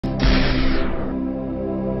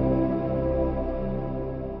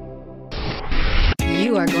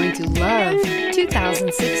You are going to love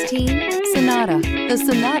 2016 Sonata. The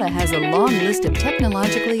Sonata has a long list of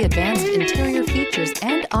technologically advanced interior features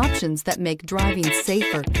and options that make driving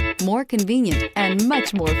safer, more convenient, and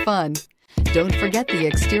much more fun. Don't forget the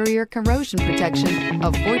exterior corrosion protection,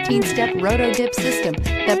 a 14-step roto-dip system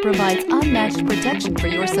that provides unmatched protection for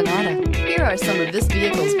your Sonata. Here are some of this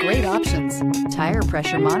vehicle's great options: tire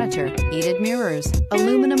pressure monitor, heated mirrors,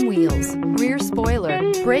 aluminum wheels, rear spoiler,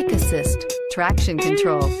 brake assist, traction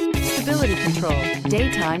control, stability control,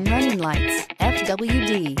 daytime running lights,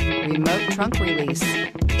 FWD, remote trunk release.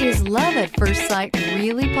 Is love at first sight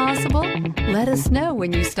really possible? Let us know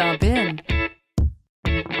when you stop in.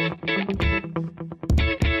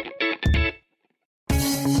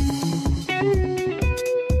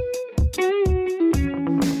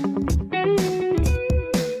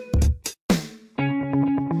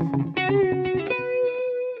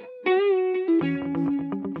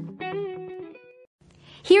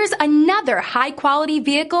 Here's another high-quality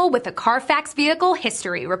vehicle with a Carfax Vehicle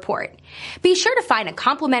History Report. Be sure to find a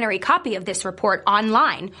complimentary copy of this report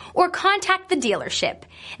online or contact the dealership.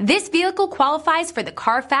 This vehicle qualifies for the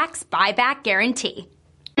Carfax Buyback Guarantee.